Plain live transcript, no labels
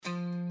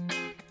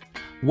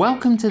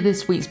Welcome to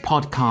this week's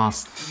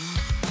podcast.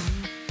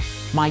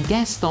 My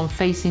guest on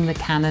Facing the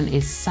Canon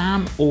is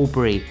Sam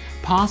Allberry,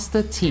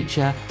 pastor,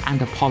 teacher,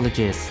 and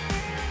apologist.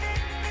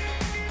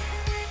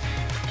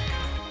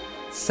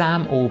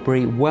 Sam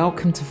Allberry,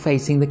 welcome to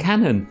Facing the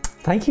Canon.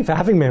 Thank you for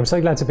having me. I'm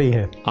so glad to be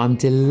here. I'm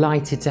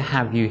delighted to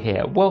have you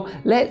here. Well,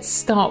 let's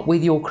start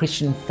with your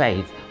Christian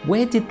faith.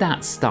 Where did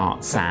that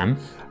start, Sam?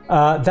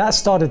 That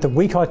started the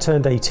week I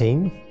turned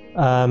 18.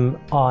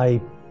 I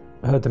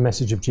heard the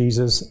message of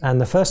Jesus,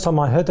 and the first time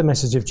I heard the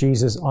message of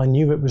Jesus, I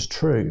knew it was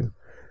true.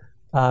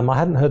 I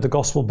hadn't heard the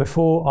gospel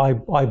before.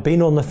 I'd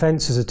been on the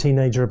fence as a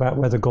teenager about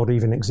whether God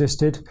even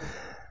existed.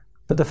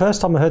 But the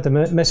first time I heard the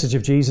message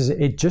of Jesus,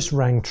 it just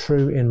rang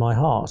true in my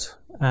heart,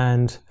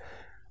 and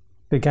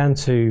began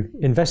to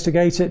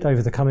investigate it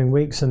over the coming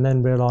weeks, and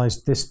then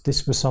realised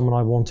this was someone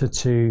I wanted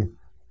to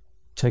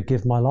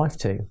give my life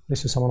to.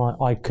 This is someone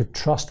I could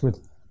trust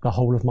with the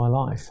whole of my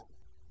life.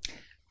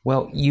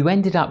 Well, you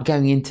ended up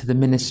going into the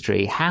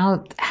ministry.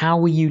 How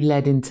were you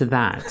led into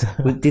that?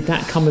 Did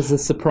that come as a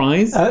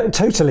surprise?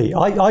 Totally.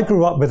 I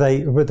grew up with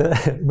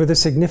a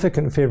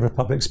significant fear of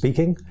public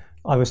speaking.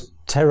 I was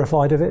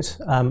terrified of it.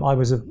 I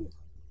was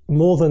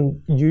more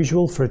than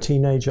usual for a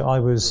teenager. I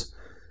was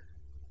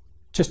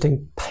just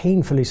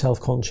painfully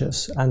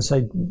self-conscious, and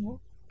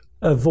so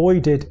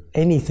avoided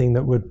anything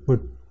that would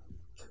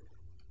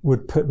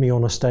put me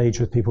on a stage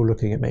with people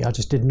looking at me. I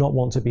just did not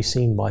want to be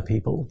seen by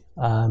people.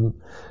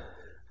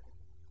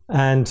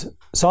 And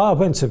so I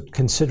went to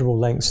considerable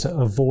lengths to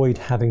avoid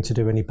having to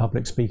do any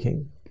public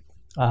speaking.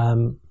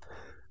 After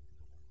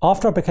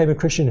I became a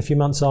Christian, a few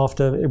months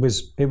after, it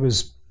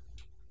was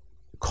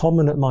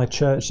common at my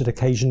church that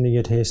occasionally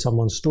you'd hear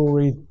someone's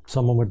story,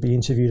 someone would be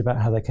interviewed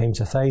about how they came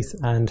to faith.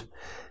 And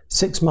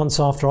 6 months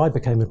after I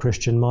became a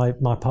Christian,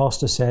 my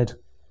pastor said,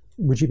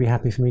 "Would you be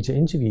happy for me to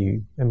interview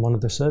you in one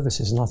of the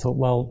services?" And I thought,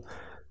 well,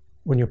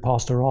 when your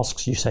pastor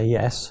asks, you say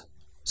yes.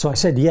 So I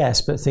said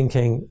yes, but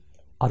thinking,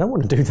 I don't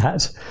want to do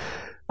that.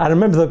 And I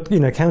remember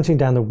counting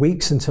down the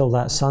weeks until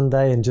that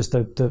Sunday, and just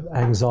the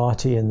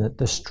anxiety and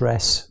the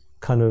stress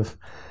kind of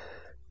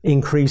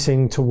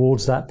increasing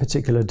towards that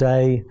particular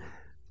day.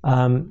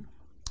 When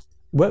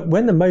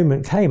the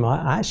moment came,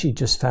 I actually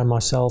just found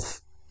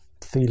myself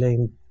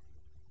feeling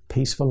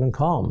peaceful and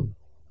calm.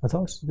 I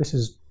thought, this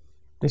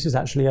is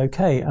actually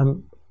okay.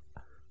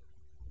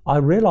 I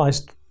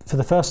realised for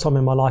the first time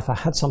in my life I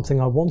had something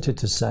I wanted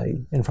to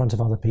say in front of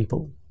other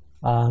people.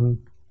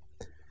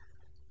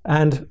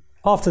 And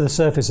after the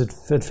service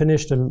had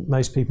finished and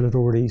most people had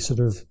already sort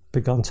of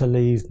begun to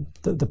leave,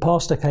 the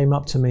pastor came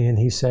up to me and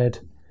he said,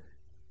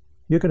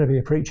 "You're going to be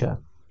a preacher."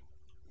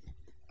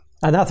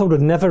 And that thought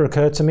had never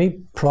occurred to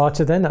me prior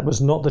to then. That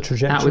was not the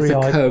trajectory. That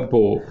was a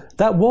curveball.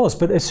 That was.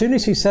 But as soon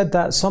as he said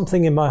that,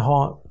 something in my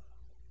heart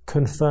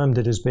confirmed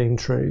it as being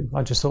true.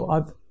 I just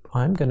thought,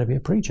 I'm going to be a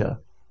preacher.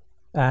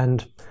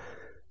 And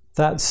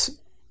that's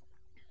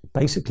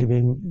basically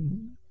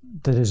been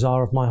the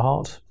desire of my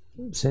heart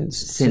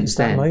since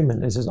that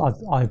moment.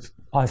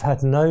 I've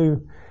had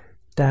no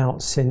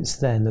doubt since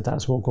then that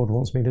that's what God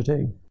wants me to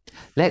do.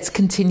 Let's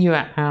continue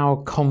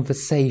our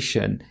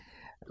conversation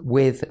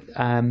with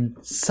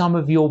some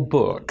of your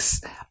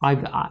books.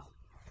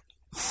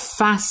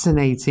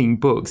 Fascinating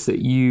books that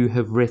you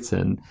have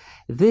written.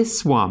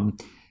 This one,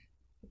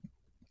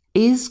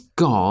 Is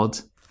God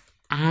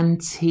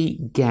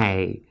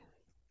Anti-Gay?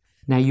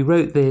 Now, you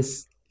wrote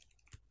this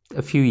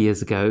a few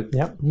years ago.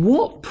 Yep.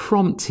 What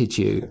prompted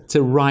you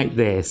to write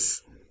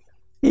this?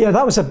 Yeah,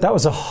 that was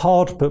a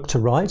hard book to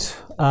write.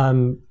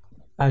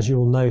 As you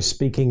all know,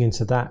 speaking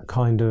into that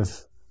kind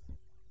of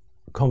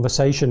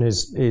conversation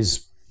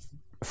is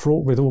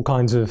fraught with all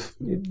kinds of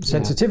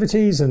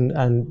sensitivities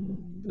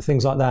and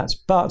things like that.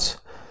 But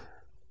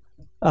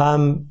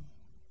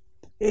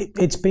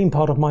it's been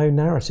part of my own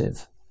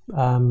narrative.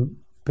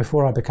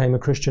 Before I became a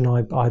Christian,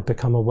 I'd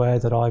become aware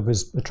that I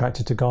was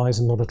attracted to guys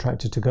and not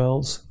attracted to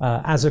girls.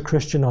 As a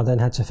Christian, I then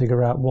had to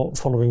figure out what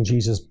following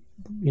Jesus,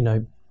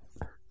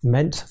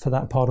 meant for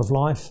that part of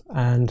life,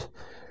 and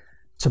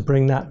to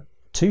bring that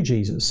to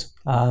Jesus.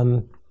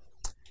 And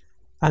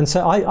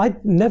so I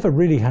never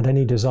really had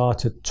any desire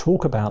to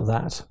talk about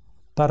that.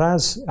 But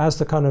as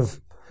the kind of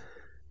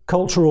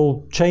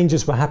cultural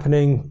changes were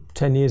happening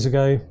 10 years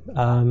ago,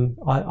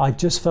 I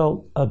just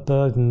felt a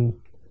burden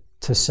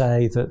to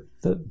say that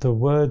the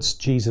words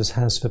Jesus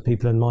has for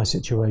people in my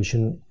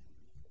situation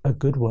are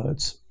good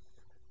words.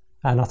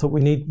 And I thought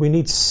we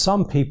need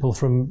some people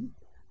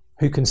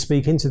who can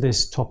speak into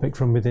this topic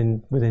from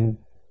within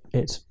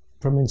it,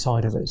 from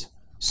inside of it.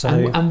 So,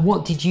 and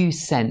what did you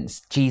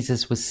sense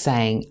Jesus was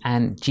saying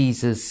and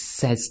Jesus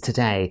says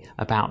today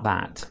about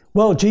that?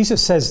 Well,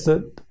 Jesus says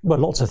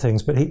lots of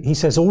things, but he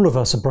says all of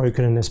us are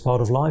broken in this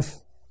part of life.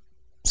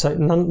 So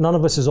none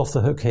of us is off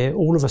the hook here.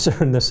 All of us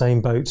are in the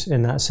same boat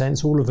in that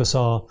sense. All of us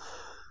are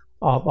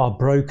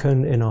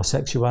broken in our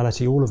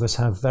sexuality. All of us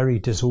have very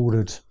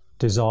disordered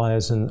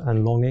desires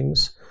and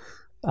longings.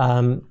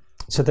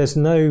 So there's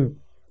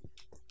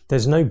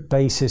no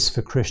basis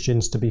for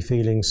Christians to be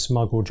feeling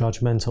smug or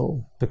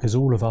judgmental, because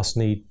all of us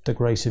need the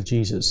grace of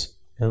Jesus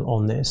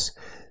on this.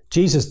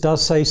 Jesus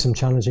does say some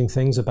challenging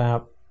things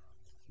about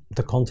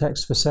the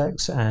context for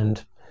sex,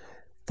 and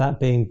that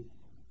being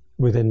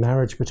within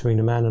marriage between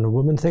a man and a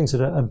woman, things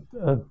that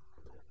are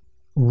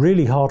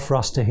really hard for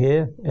us to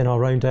hear in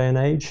our own day and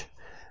age.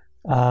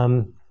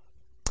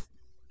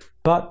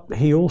 But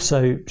he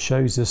also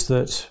shows us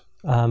that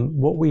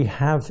what we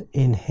have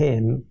in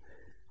him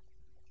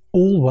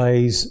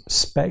always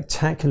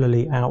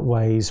spectacularly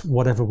outweighs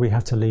whatever we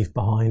have to leave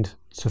behind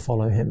to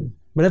follow him.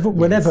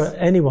 Whenever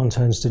anyone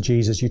turns to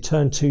Jesus, you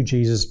turn to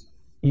Jesus,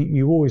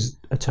 you always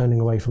are turning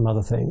away from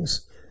other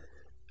things.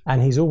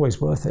 And he's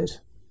always worth it.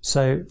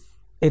 So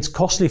it's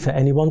costly for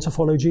anyone to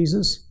follow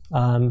Jesus.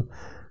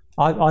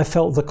 I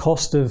felt the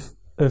cost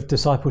of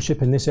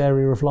discipleship in this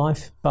area of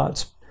life,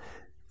 but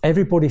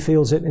everybody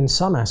feels it in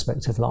some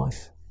aspect of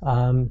life.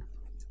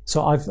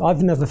 So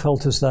I've never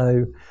felt as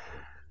though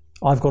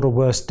I've got a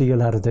worse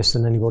deal out of this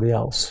than anybody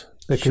else,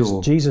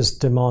 because Jesus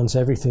demands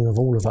everything of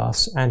all of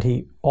us, and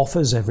he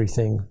offers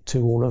everything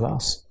to all of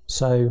us.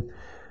 So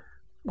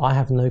I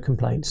have no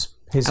complaints.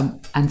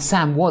 And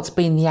Sam, what's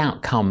been the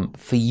outcome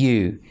for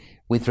you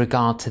with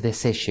regard to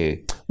this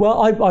issue?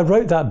 Well, I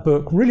wrote that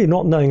book really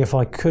not knowing if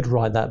I could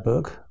write that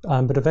book,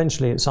 but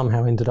eventually it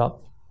somehow ended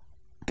up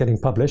getting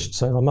published,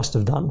 so I must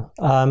have done.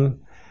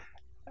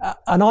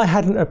 And I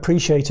hadn't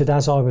appreciated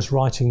as I was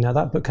writing, now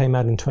that book came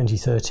out in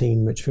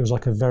 2013, which feels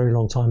like a very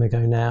long time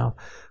ago now,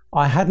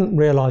 I hadn't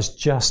realised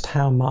just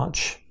how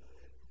much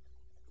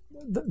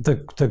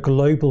the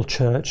global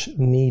church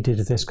needed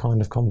this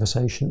kind of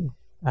conversation.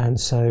 And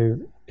so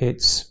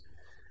it's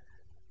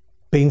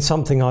been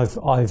something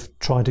I've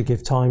tried to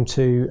give time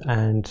to,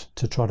 and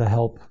to try to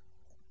help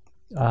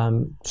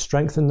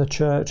strengthen the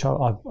church.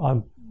 I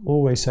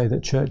always say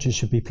that churches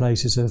should be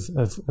places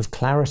of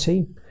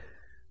clarity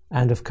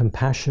and of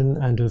compassion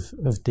and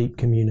of deep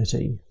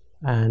community.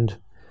 And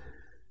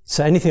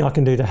so anything I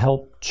can do to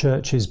help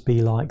churches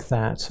be like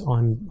that,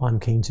 I'm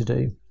keen to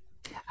do.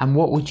 And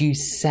what would you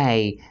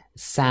say,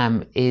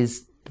 Sam,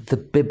 is the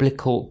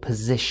biblical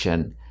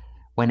position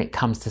when it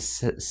comes to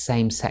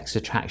same-sex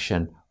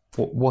attraction?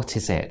 What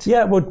is it?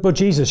 Yeah, well,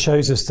 Jesus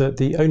shows us that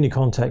the only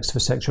context for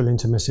sexual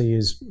intimacy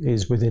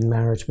is within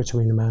marriage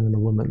between a man and a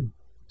woman.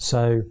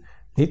 So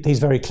he's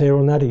very clear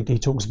on that. He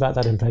talks about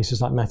that in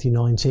places like Matthew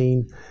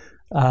 19.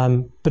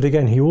 But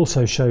again, he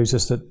also shows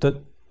us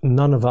that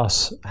none of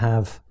us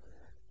have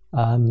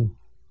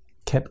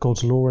kept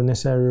God's law in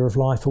this area of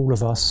life. All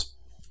of us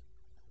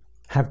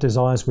have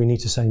desires we need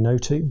to say no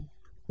to.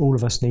 All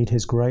of us need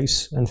his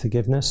grace and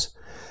forgiveness.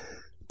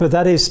 But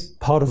that is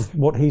part of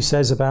what he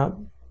says about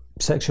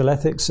sexual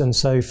ethics. And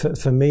so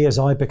for me, as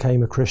I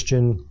became a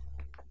Christian,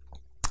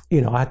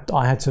 I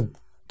had to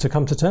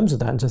come to terms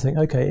with that and to think,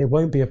 okay, it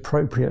won't be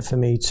appropriate for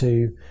me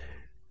to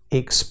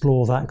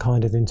explore that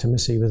kind of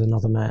intimacy with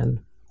another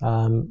man.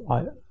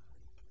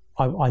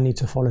 I need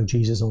to follow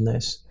Jesus on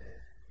this.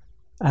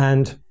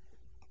 And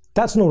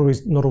that's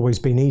not always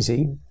been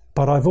easy,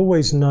 but I've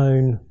always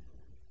known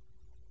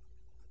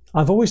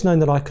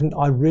that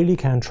I really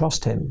can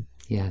trust him.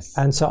 Yes.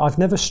 And so I've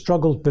never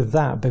struggled with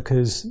that,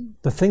 because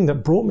the thing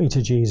that brought me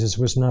to Jesus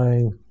was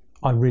knowing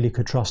I really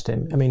could trust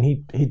him. I mean,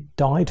 he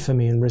died for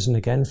me and risen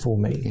again for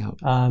me. Yeah.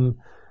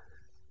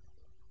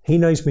 He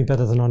knows me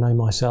better than I know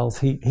myself.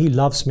 He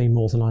loves me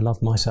more than I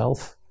love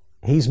myself.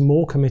 He's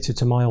more committed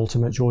to my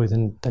ultimate joy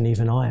than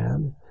even I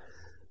am.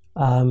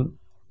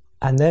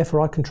 And therefore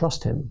I can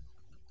trust him.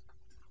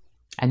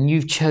 And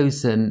you've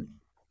chosen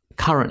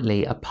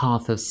currently a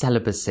path of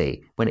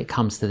celibacy when it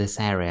comes to this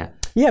area.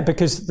 Yeah,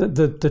 because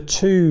the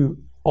two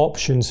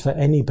options for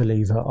any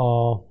believer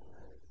are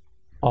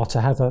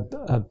to have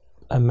a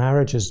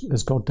marriage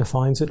as God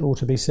defines it, or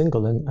to be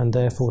single and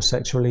therefore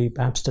sexually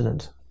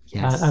abstinent.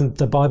 Yes. And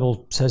the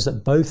Bible says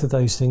that both of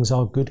those things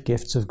are good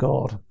gifts of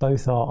God.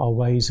 Both are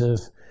ways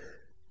of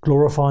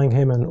glorifying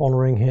him and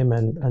honouring him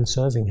and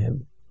serving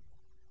him.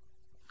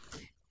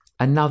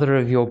 Another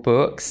of your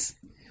books,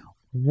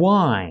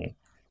 Why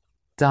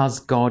Does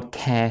God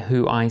Care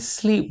Who I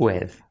Sleep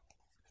With?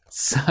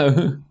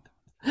 So,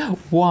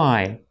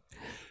 why?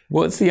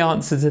 What's the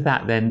answer to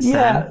that then, Sam?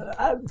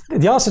 Yeah,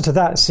 the answer to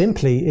that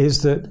simply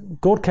is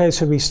that God cares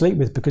who we sleep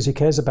with because he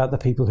cares about the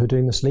people who are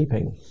doing the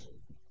sleeping.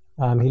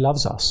 He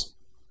loves us.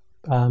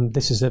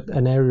 This is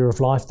an area of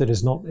life that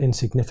is not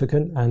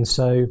insignificant, and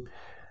so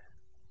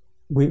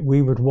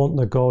we would want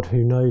the God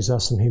who knows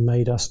us and who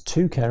made us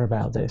to care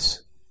about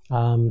this.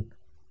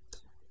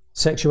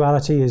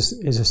 Sexuality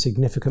is a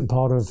significant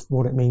part of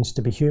what it means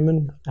to be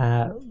human.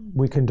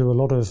 We can do a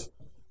lot of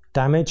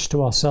damage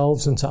to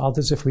ourselves and to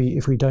others if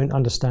we don't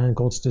understand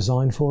God's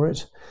design for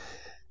it.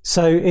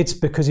 So it's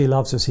because he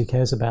loves us, he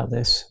cares about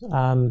this.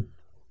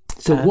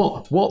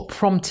 What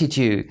prompted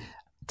you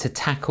to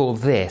tackle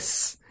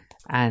this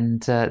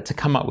and to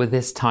come up with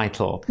this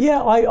title?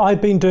 Yeah,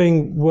 I've been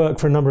doing work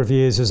for a number of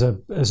years as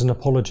an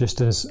apologist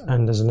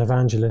and as an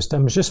evangelist,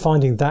 and was just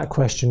finding that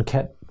question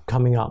kept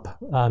coming up.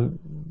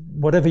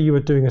 Whatever you were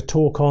doing a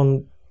talk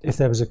on, if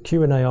there was a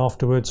Q&A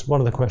afterwards,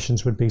 one of the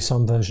questions would be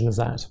some version of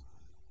that.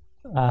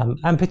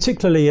 And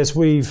particularly as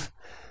we've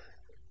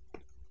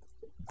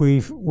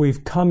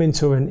we've come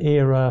into an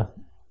era,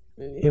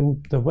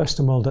 in the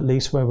Western world at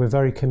least, where we're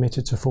very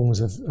committed to forms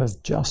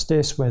of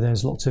justice, where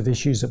there's lots of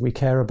issues that we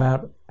care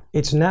about.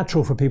 It's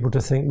natural for people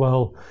to think,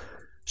 well,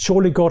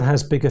 surely God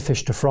has bigger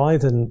fish to fry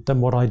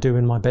than what I do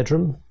in my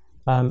bedroom.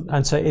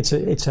 And so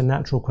it's a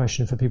natural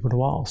question for people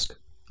to ask.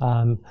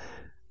 And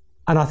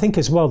I think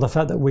as well, the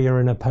fact that we are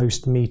in a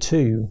post-Me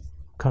Too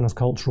kind of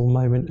cultural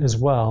moment as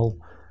well,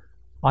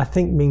 I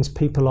think means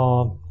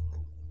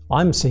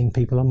I'm seeing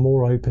people are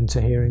more open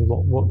to hearing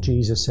what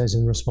Jesus says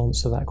in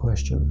response to that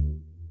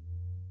question.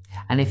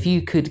 And if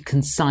you could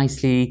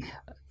concisely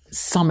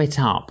sum it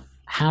up,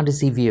 how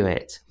does he view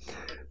it?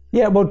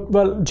 Yeah,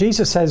 well,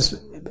 Jesus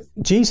says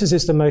Jesus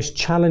is the most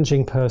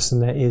challenging person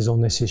there is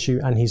on this issue,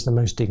 and he's the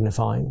most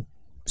dignifying.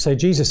 So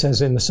Jesus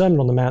says in the Sermon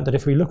on the Mount that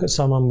if we look at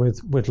someone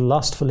with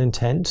lustful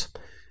intent,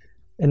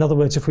 in other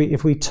words,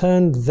 if we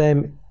turn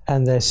them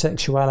and their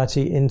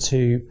sexuality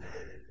into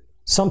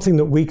something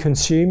that we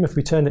consume, if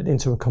we turn it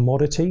into a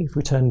commodity, if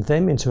we turn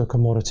them into a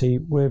commodity,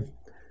 we're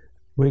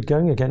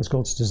going against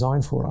God's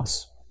design for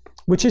us.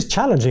 Which is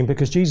challenging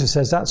because Jesus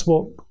says that's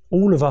what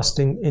all of us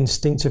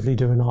instinctively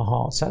do in our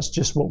hearts. That's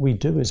just what we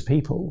do as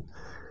people.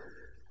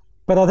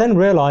 But I then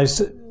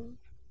realized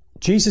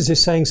Jesus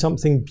is saying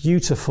something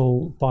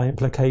beautiful by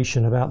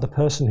implication about the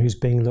person who's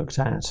being looked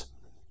at.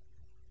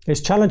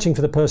 It's challenging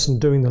for the person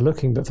doing the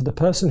looking, but for the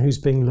person who's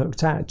being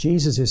looked at,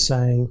 Jesus is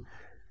saying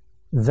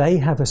they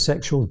have a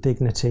sexual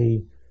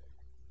dignity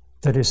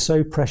that is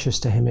so precious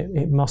to him,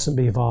 it mustn't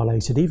be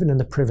violated, even in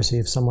the privacy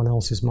of someone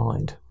else's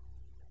mind.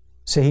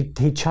 So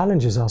he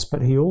challenges us,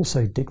 but he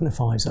also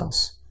dignifies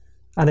us.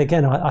 And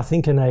again, I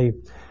think in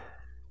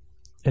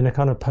a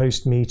kind of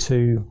post-Me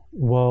Too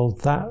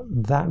world,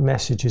 that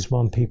message is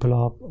one people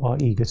are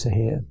eager to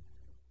hear.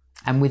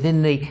 And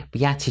within the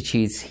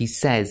Beatitudes, he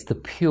says, the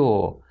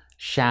pure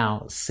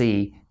shall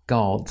see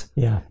God.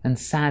 Yeah. And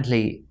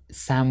sadly,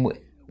 Sam,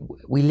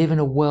 we live in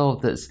a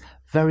world that's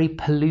very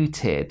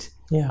polluted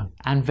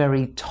and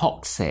very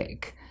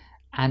toxic.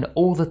 And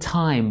all the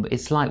time,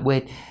 it's like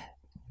we're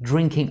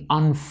drinking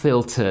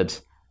unfiltered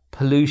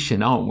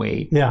pollution, aren't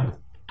we? Yeah.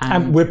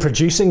 And we're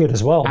producing it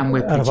as well. And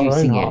we're out producing of our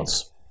own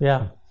hearts.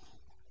 Yeah.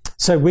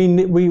 So we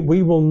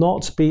will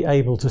not be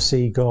able to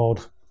see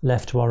God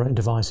left to our own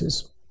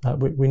devices.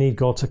 We need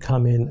God to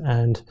come in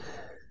and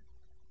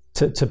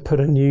to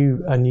put a new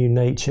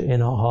nature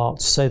in our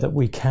hearts so that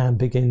we can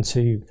begin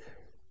to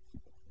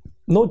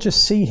not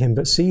just see him,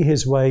 but see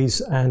his ways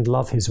and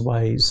love his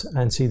ways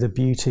and see the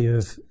beauty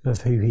of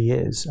who he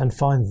is and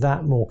find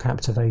that more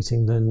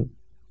captivating than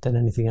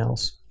anything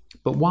else.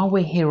 But while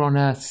we're here on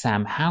earth,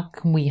 Sam, how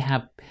can we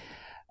have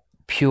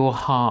pure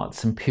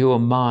hearts and pure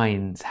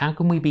minds? How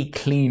can we be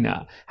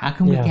cleaner? How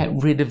can we get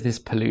rid of this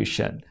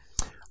pollution?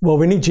 Well,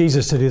 we need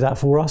Jesus to do that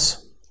for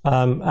us.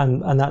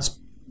 And that's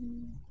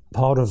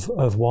part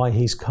of why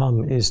he's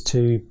come, is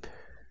to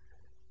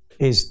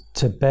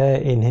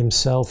bear in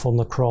himself on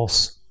the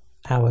cross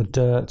our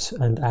dirt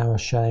and our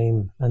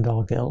shame and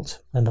our guilt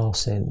and our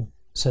sin,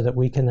 so that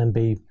we can then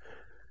be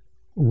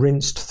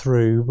rinsed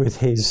through with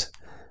his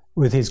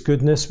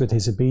goodness, with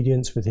his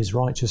obedience, with his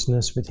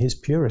righteousness, with his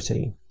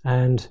purity.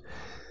 And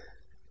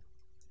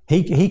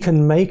he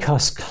can make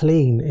us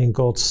clean in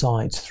God's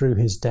sight through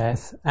his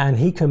death, and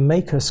he can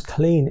make us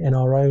clean in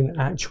our own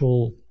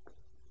actual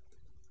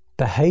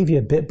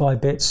behavior, bit by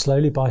bit,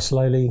 slowly by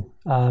slowly,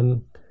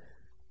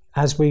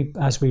 as we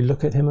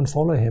look at him and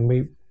follow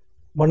him.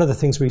 One of the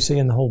things we see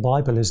in the whole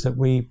Bible is that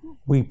we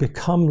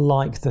become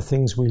like the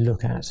things we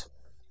look at.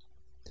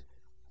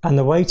 And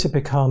the way to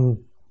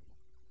become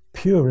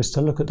pure is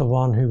to look at the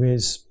one who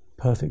is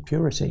perfect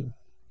purity.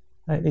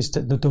 Is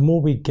that the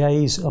more we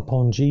gaze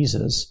upon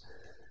Jesus,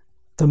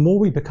 the more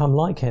we become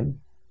like him.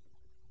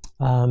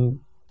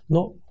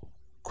 Not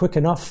quick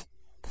enough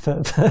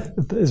for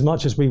as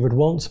much as we would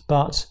want,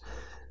 but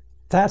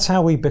that's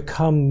how we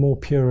become more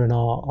pure in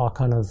our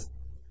kind of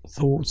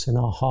thoughts, in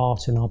our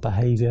heart, in our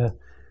behaviour,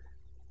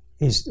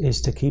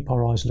 is to keep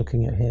our eyes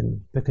looking at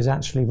him. Because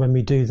actually when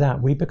we do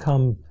that, we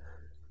become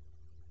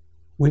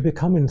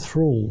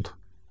enthralled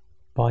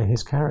by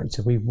his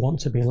character. We want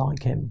to be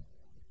like him.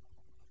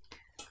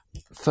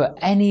 For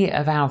any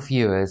of our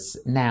viewers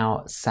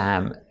now,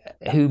 Sam,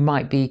 who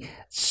might be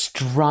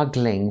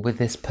struggling with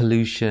this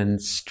pollution,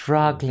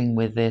 struggling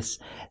with this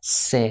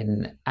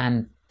sin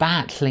and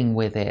battling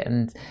with it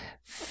and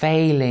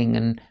failing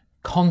and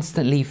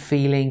constantly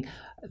feeling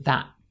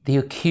that the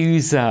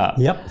accuser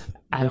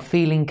and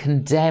feeling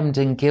condemned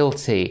and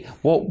guilty,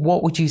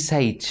 what would you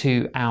say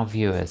to our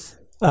viewers?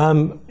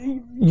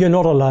 You're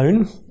not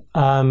alone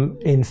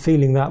in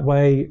feeling that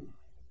way.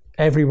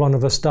 Every one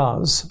of us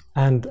does.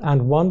 And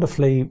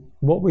wonderfully,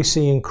 what we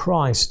see in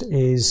Christ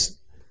is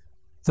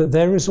that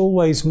there is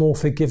always more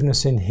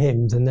forgiveness in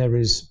him than there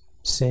is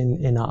sin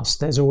in us.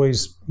 There's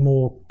always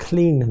more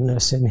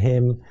cleanness in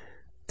him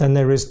than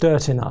there is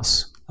dirt in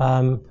us.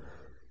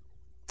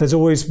 There's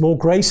always more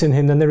grace in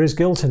him than there is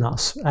guilt in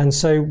us. And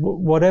so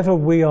whatever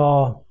we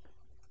are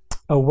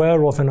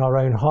aware of in our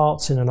own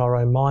hearts and in our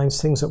own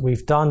minds, things that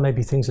we've done,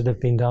 maybe things that have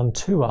been done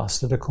to us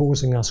that are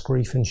causing us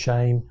grief and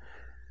shame,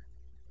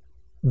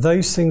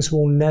 those things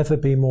will never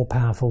be more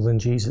powerful than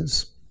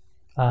Jesus.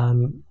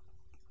 Ours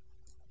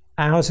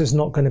is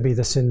not going to be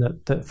the sin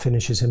that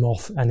finishes him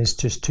off and is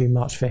just too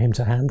much for him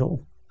to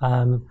handle.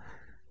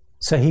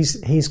 So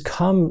he's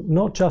come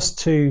not just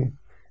to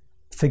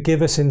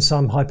forgive us in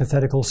some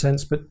hypothetical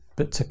sense,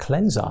 but to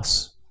cleanse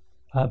us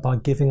by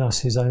giving us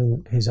his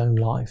own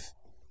life.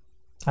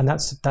 And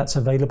that's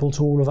available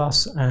to all of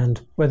us.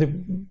 And whether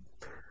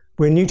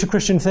we're new to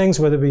Christian things,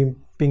 whether we've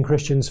been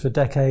Christians for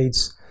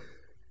decades,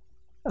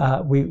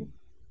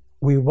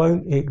 we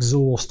won't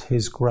exhaust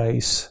his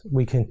grace.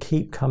 We can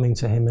keep coming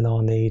to him in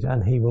our need,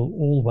 and he will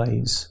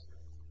always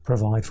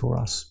provide for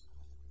us.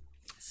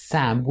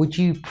 Sam, would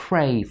you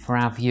pray for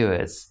our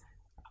viewers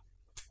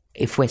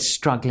if we're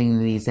struggling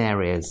in these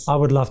areas? I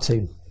would love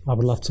to.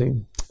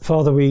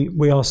 Father,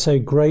 we are so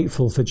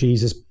grateful for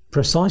Jesus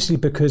precisely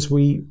because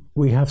we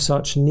have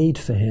such need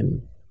for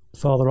him.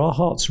 Father, our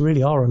hearts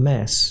really are a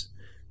mess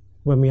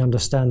when we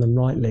understand them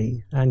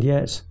rightly, and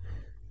yet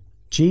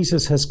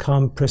Jesus has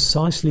come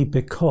precisely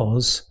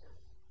because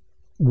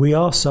we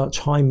are such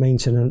high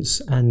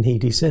maintenance and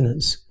needy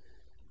sinners.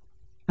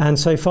 And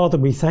so, Father,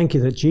 we thank you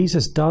that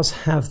Jesus does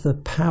have the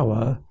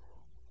power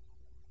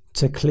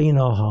to clean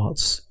our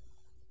hearts,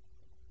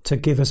 to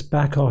give us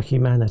back our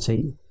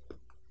humanity,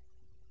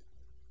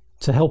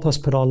 to help us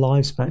put our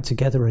lives back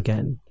together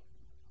again.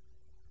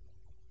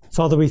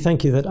 Father, we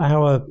thank you that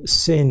our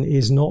sin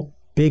is not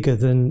bigger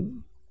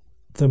than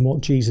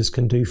what Jesus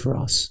can do for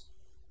us.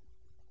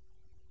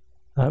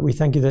 We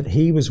thank you that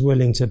he was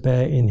willing to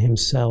bear in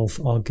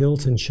himself our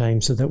guilt and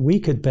shame so that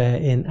we could bear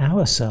in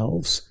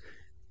ourselves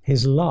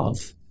his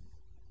love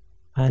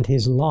and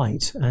his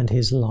light and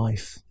his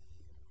life.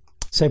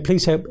 So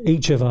please help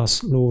each of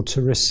us, Lord,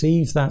 to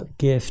receive that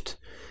gift,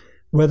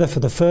 whether for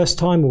the first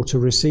time or to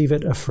receive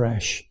it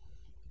afresh,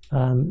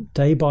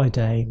 day by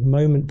day,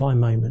 moment by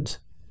moment.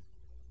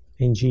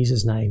 In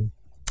Jesus' name,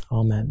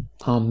 amen.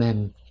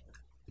 Amen.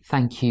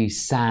 Thank you,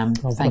 Sam.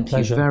 Thank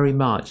you very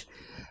much.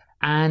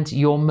 And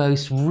your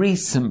most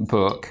recent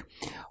book,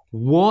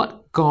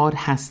 What God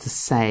Has to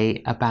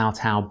Say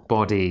About Our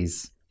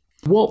Bodies.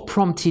 What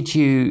prompted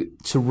you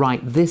to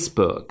write this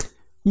book?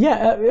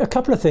 Yeah, a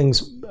couple of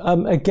things.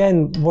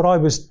 Again, what I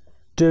was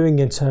doing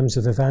in terms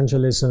of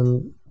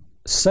evangelism,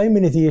 so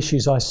many of the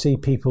issues I see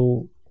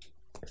people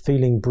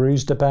feeling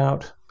bruised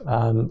about,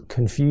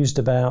 confused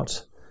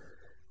about,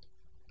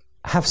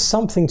 have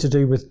something to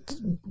do with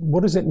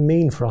what does it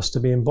mean for us to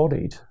be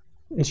embodied?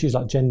 Issues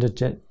like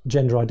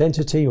gender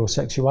identity or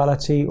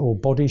sexuality or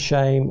body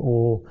shame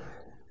or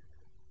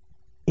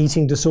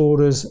eating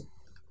disorders,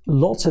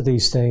 lots of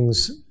these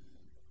things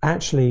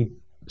actually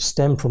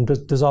stem from,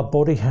 does our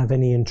body have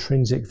any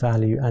intrinsic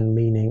value and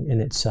meaning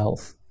in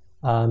itself?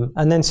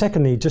 And then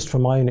secondly, just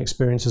from my own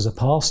experience as a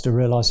pastor,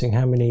 realizing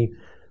how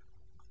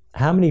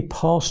many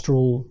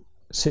pastoral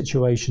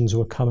situations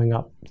were coming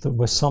up that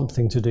were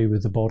something to do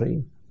with the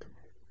body.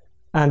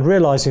 And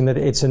realizing that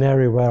it's an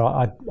area where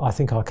I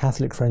think our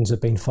Catholic friends have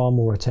been far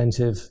more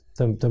attentive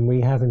than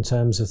we have in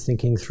terms of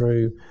thinking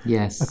through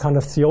a kind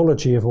of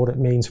theology of what it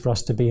means for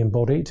us to be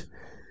embodied.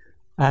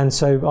 And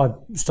so I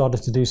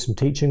started to do some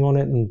teaching on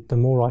it, and the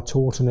more I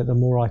taught on it, the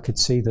more I could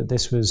see that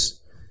this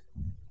was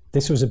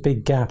a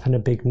big gap and a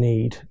big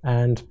need.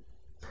 And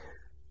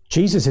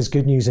Jesus is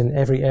good news in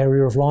every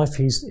area of life.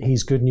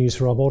 He's good news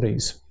for our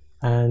bodies.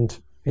 And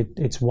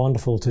it's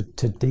wonderful to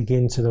dig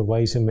into the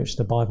ways in which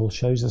the Bible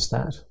shows us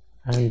that.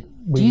 And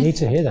we need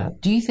to hear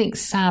that. Do you think,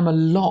 Sam, a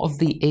lot of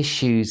the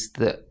issues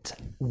that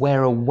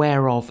we're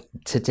aware of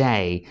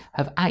today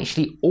have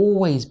actually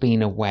always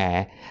been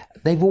aware?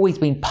 They've always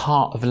been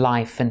part of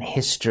life and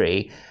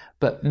history,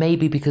 but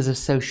maybe because of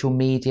social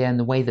media and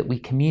the way that we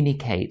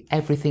communicate,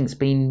 everything's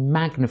been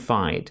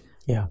magnified.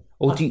 Yeah.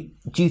 Or do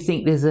you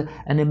think there's an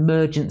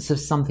emergence of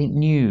something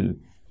new?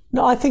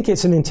 No, I think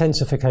it's an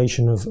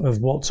intensification of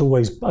what's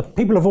always...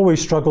 People have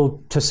always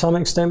struggled to some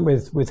extent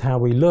with how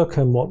we look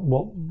and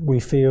what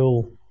we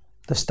feel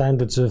the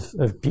standards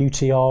of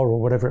beauty are, or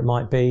whatever it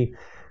might be.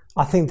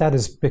 I think that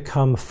has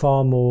become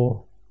far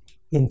more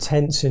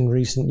intense in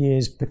recent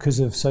years because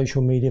of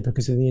social media,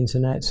 because of the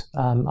internet.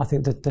 I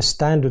think that the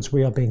standards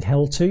we are being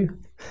held to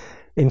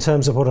in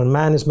terms of what a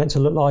man is meant to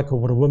look like or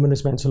what a woman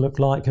is meant to look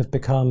like have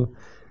become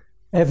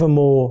ever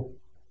more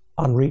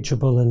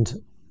unreachable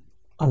and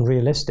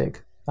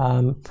unrealistic.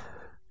 I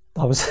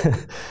was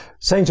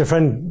saying to a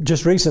friend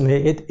just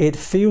recently, it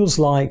feels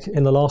like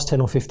in the last 10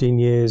 or 15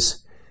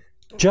 years,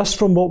 just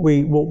from what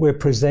we're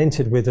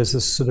presented with as a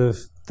sort of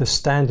the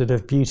standard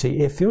of beauty,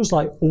 it feels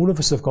like all of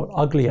us have got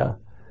uglier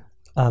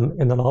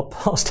in the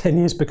past 10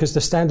 years because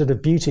the standard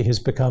of beauty has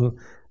become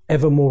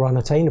ever more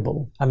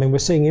unattainable. I mean, we're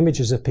seeing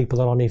images of people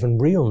that aren't even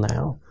real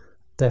now.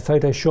 They're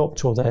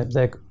photoshopped, or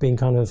they're being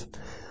kind of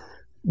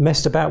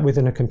messed about with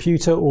in a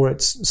computer, or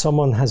it's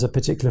someone has a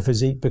particular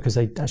physique because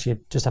they actually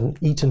just haven't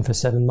eaten for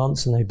 7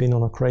 months and they've been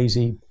on a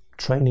crazy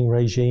training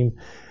regime.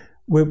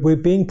 We're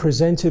being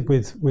presented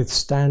with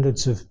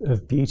standards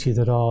of beauty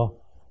that are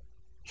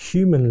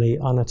humanly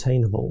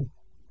unattainable.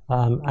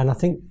 And I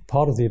think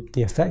part of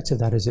the effect of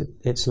that is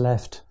it's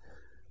left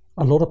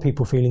a lot of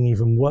people feeling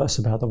even worse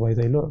about the way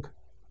they look.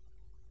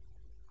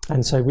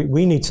 And so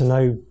we need to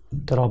know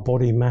that our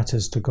body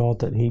matters to God,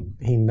 that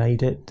he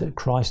made it, that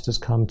Christ has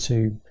come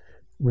to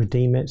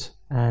redeem it.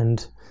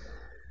 And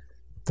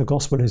the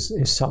gospel is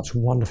such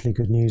wonderfully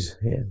good news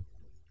here.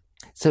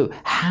 So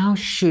how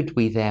should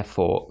we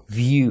therefore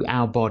view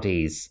our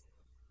bodies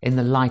in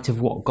the light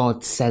of what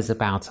God says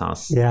about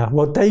us? Yeah,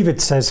 well,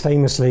 David says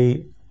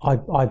famously,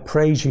 I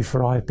praise you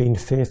for I have been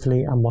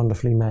fearfully and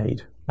wonderfully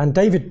made. And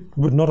David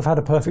would not have had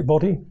a perfect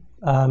body,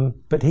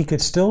 but he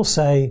could still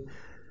say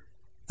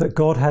that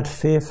God had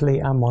fearfully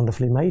and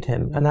wonderfully made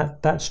him. And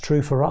that's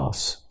true for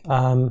us.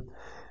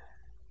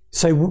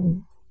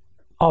 So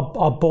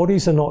our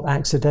bodies are not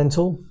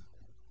accidental.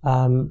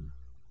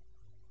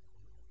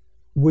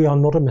 We are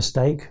not a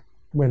mistake.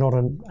 We're not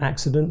an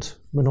accident.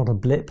 We're not a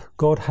blip.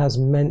 God has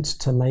meant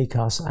to make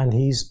us, and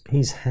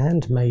He's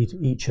handmade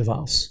each of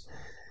us.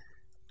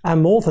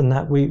 And more than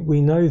that,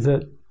 we know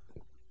that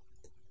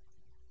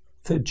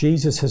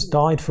Jesus has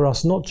died for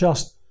us, not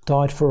just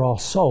died for our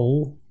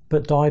soul,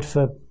 but died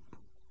for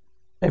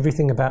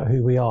everything about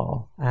who we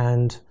are.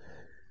 And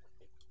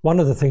one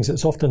of the things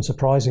that's often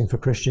surprising for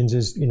Christians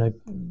is,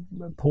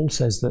 Paul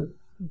says that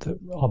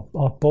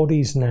our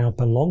bodies now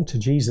belong to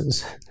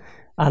Jesus,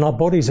 and our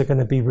bodies are going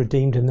to be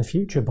redeemed in the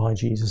future by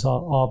Jesus.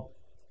 Our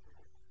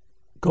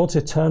God's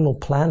eternal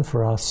plan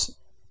for us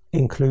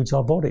includes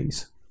our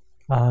bodies.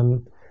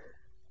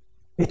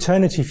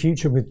 Eternity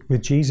future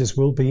with Jesus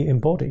will be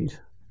embodied.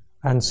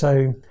 And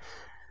so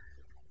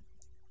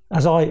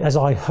as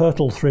I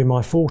hurtle through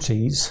my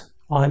 40s,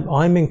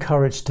 I'm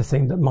encouraged to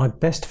think that my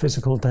best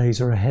physical days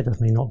are ahead of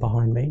me, not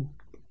behind me.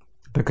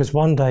 Because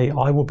one day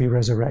I will be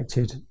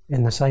resurrected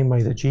in the same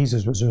way that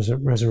Jesus was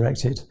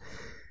resurrected,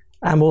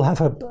 and we'll have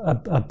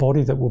a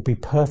body that will be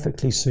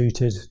perfectly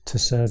suited to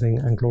serving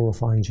and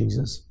glorifying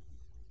Jesus.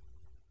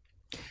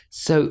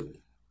 So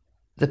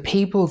the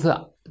people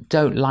that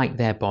don't like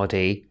their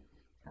body,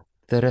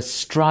 that are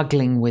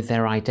struggling with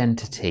their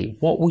identity,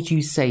 what would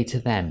you say to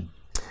them?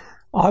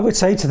 I would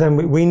say to them,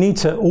 we need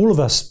to, all of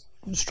us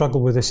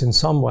struggle with this in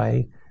some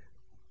way,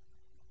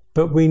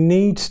 but we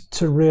need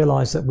to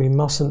realize that we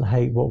mustn't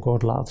hate what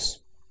God loves.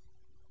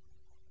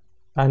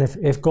 And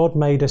if God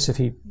made us, if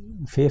He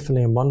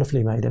fearfully and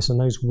wonderfully made us, and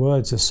those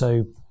words are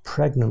so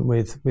pregnant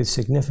with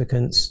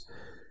significance,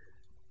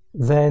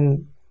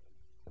 then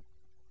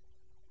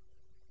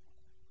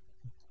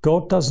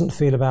God doesn't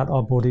feel about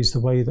our bodies the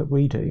way that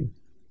we do.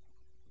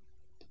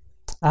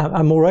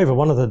 And moreover,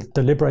 one of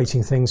the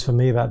liberating things for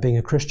me about being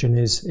a Christian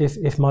is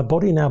if my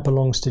body now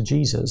belongs to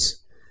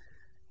Jesus,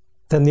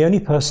 then the only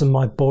person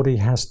my body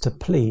has to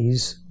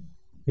please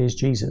is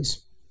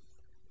Jesus.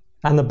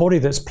 And the body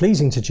that's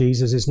pleasing to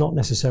Jesus is not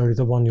necessarily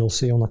the one you'll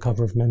see on the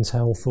cover of Men's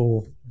Health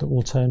or that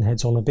will turn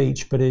heads on a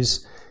beach, but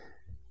is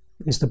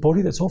the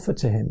body that's offered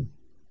to Him.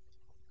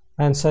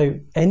 And so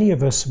any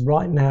of us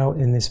right now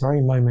in this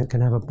very moment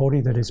can have a body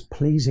that is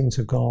pleasing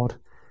to God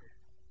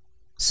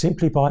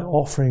simply by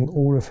offering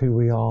all of who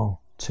we are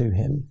to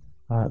Him,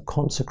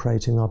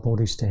 consecrating our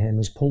bodies to Him.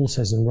 As Paul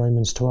says in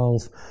Romans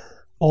 12,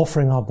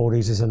 offering our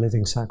bodies as a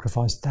living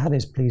sacrifice, that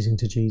is pleasing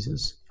to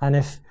Jesus. And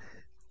if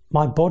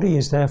my body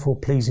is therefore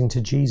pleasing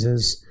to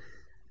Jesus,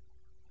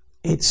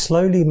 it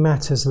slowly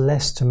matters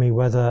less to me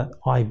whether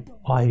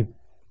I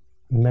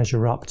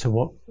measure up to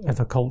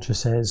whatever culture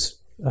says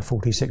a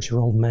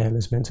 46-year-old male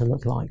is meant to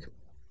look like.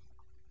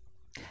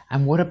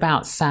 And what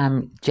about,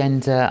 Sam,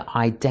 gender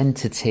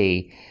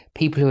identity?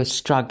 People who are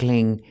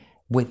struggling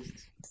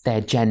with their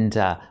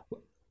gender,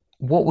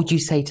 what would you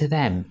say to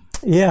them?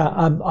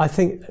 Yeah, I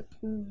think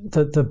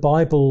that the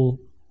Bible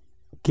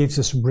gives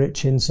us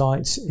rich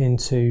insights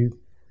into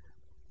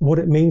what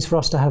it means for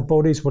us to have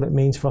bodies, what it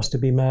means for us to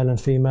be male and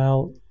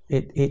female.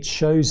 It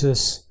shows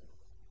us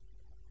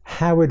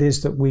how it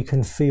is that we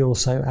can feel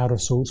so out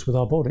of sorts with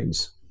our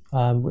bodies.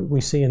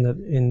 We see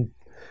in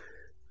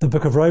the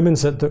book of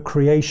Romans that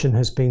creation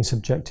has been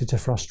subjected to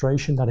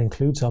frustration. That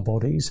includes our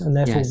bodies, and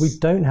therefore we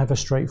don't have a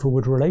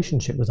straightforward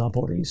relationship with our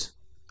bodies.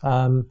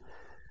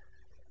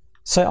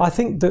 So I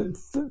think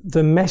that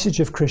the message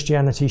of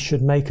Christianity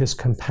should make us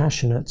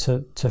compassionate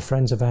to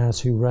friends of ours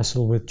who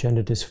wrestle with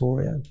gender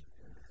dysphoria.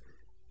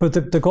 But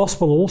the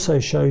gospel also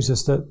shows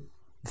us that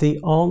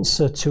the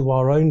answer to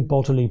our own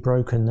bodily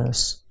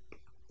brokenness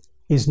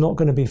is not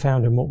going to be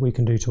found in what we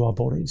can do to our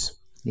bodies.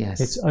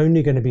 Yes. It's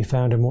only going to be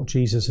found in what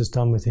Jesus has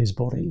done with His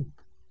body,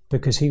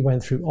 because He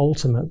went through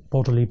ultimate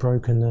bodily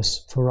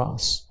brokenness for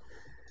us.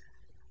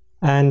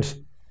 And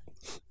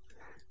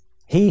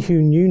He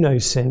who knew no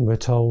sin, we're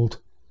told,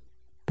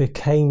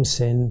 became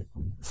sin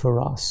for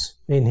us.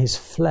 In His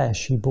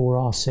flesh He bore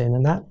our sin,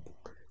 and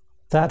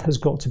that has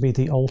got to be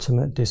the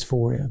ultimate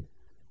dysphoria,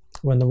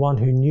 when the one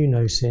who knew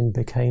no sin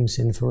became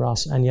sin for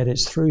us. And yet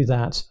it's through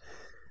that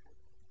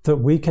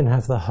we can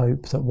have the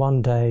hope that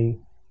one day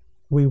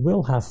we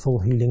will have full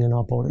healing in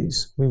our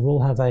bodies. We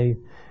will have a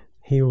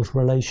healed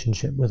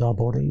relationship with our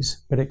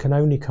bodies, but it can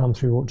only come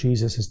through what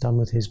Jesus has done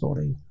with His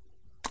body.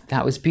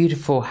 That was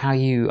beautiful how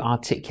you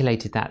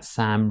articulated that,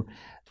 Sam,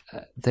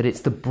 that it's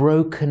the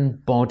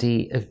broken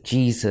body of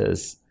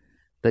Jesus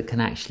that can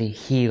actually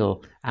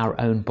heal our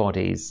own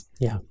bodies.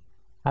 Yeah,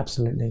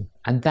 absolutely.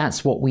 And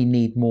that's what we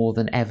need more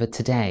than ever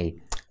today.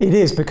 It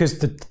is, because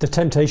the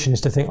temptation is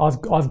to think,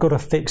 I've got to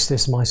fix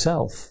this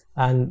myself.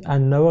 And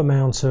no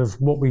amount of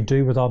what we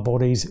do with our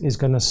bodies is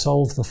going to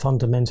solve the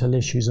fundamental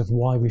issues of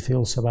why we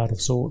feel so out of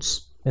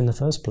sorts in the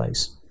first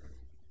place.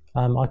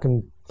 I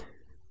can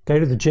go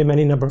to the gym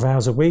any number of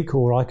hours a week,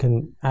 or I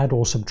can add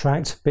or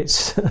subtract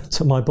bits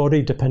to my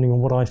body depending on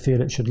what I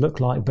feel it should look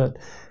like. But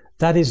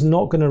that is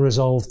not going to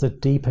resolve the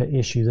deeper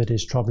issue that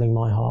is troubling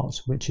my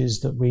heart, which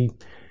is that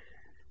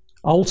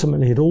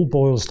ultimately it all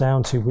boils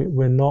down to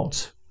we're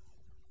not...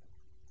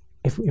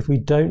 If we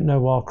don't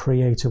know our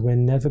Creator, we're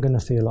never going to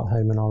feel at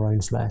home in our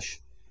own flesh.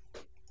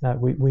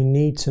 We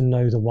need to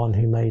know the one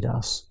who made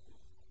us.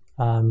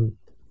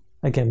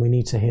 Again, we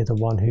need to hear the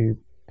one who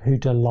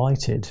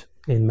delighted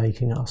in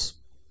making us.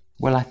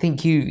 Well, I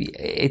think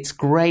it's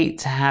great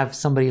to have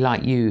somebody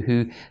like you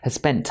who has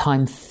spent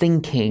time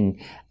thinking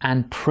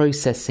and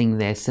processing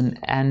this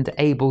and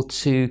able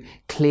to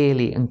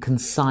clearly and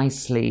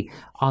concisely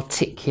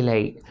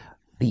articulate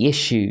the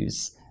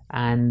issues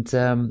and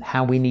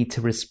how we need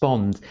to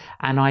respond.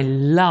 And I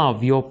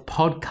love your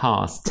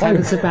podcast. Tell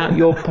us about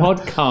your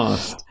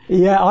podcast.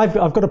 Yeah, I've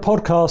got a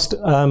podcast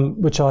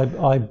which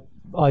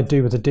I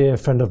do with a dear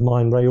friend of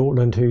mine, Ray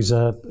Ortland, who's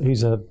a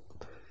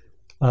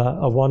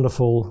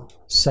wonderful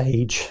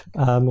sage,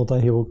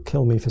 although he will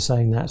kill me for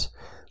saying that.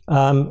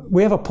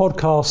 We have a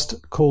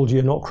podcast called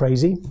You're Not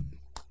Crazy.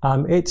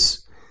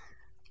 It's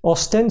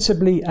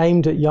ostensibly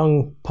aimed at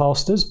young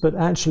pastors, but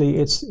actually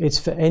it's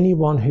for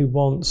anyone who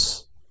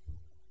wants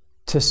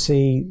to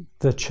see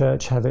the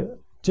church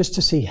just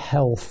to see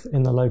health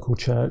in the local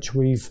church.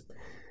 We've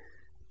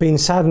been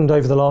saddened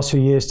over the last few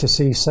years to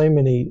see so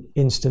many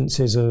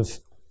instances of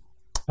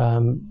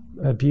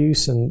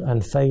abuse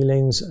and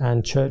failings,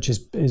 and church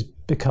is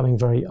becoming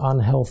very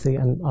unhealthy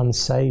and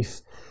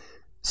unsafe.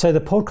 So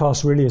the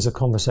podcast really is a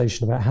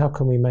conversation about how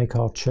can we make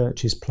our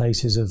churches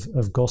places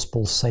of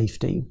gospel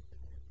safety,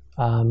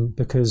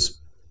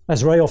 because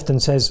as Ray often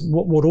says,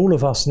 what all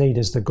of us need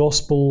is the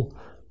gospel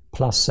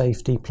plus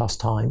safety plus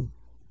time.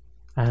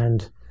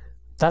 And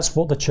that's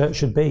what the church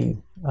should be,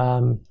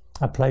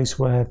 a place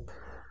where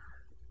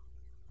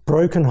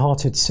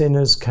broken-hearted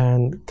sinners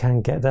can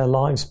get their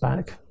lives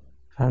back.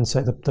 And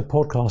so the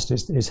podcast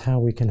is how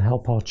we can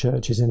help our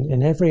churches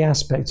in every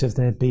aspect of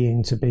their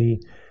being to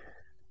be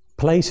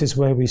places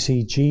where we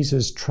see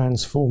Jesus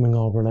transforming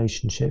our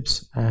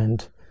relationships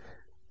and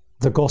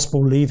the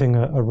gospel leaving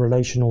a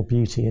relational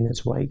beauty in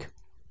its wake.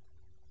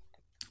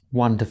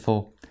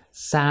 Wonderful.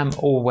 Sam,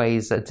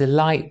 always a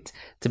delight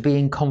to be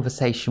in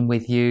conversation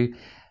with you.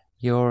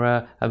 You're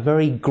a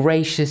very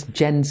gracious,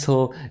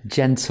 gentle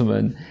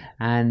gentleman,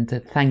 and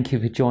thank you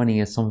for joining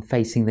us on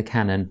Facing the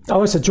Canon.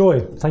 Oh, it's a joy.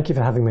 Thank you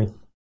for having me.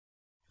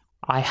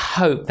 I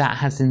hope that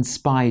has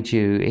inspired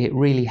you. It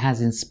really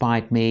has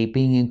inspired me,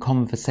 being in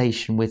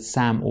conversation with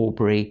Sam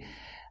Allberry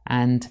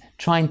and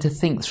trying to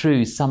think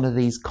through some of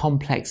these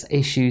complex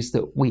issues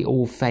that we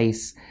all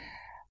face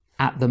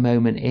at the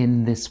moment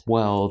in this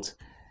world.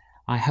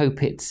 I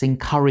hope it's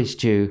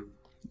encouraged you,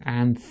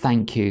 and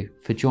thank you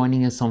for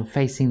joining us on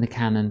Facing the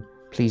Canon.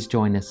 Please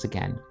join us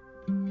again.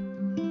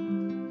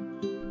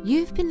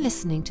 You've been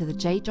listening to the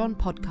J.John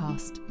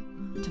podcast.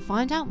 To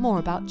find out more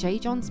about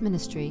J.John's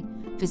ministry,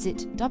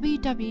 visit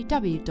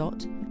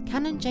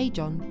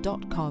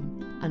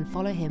www.canonjjohn.com and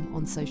follow him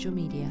on social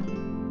media.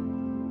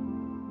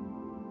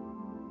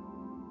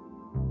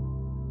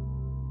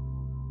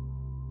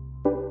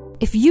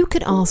 If you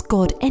could ask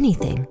God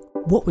anything,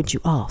 what would you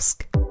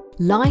ask?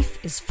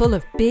 Life is full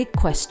of big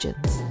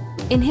questions.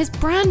 In his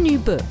brand new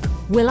book,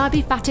 Will I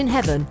Be Fat in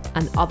Heaven?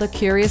 And Other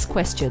Curious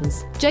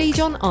Questions,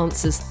 J.John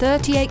answers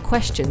 38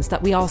 questions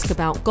that we ask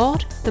about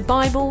God, the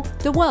Bible,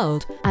 the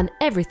world, and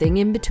everything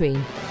in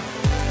between.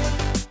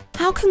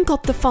 How can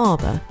God the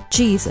Father,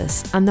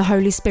 Jesus, and the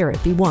Holy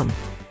Spirit be one?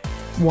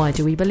 Why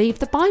do we believe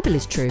the Bible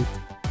is true?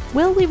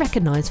 Will we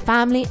recognise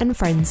family and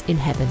friends in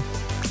heaven?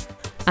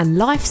 And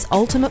life's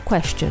ultimate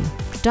question,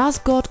 does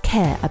God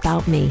care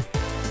about me?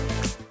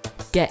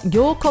 Get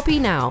your copy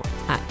now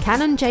at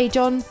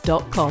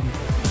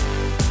canonjjohn.com.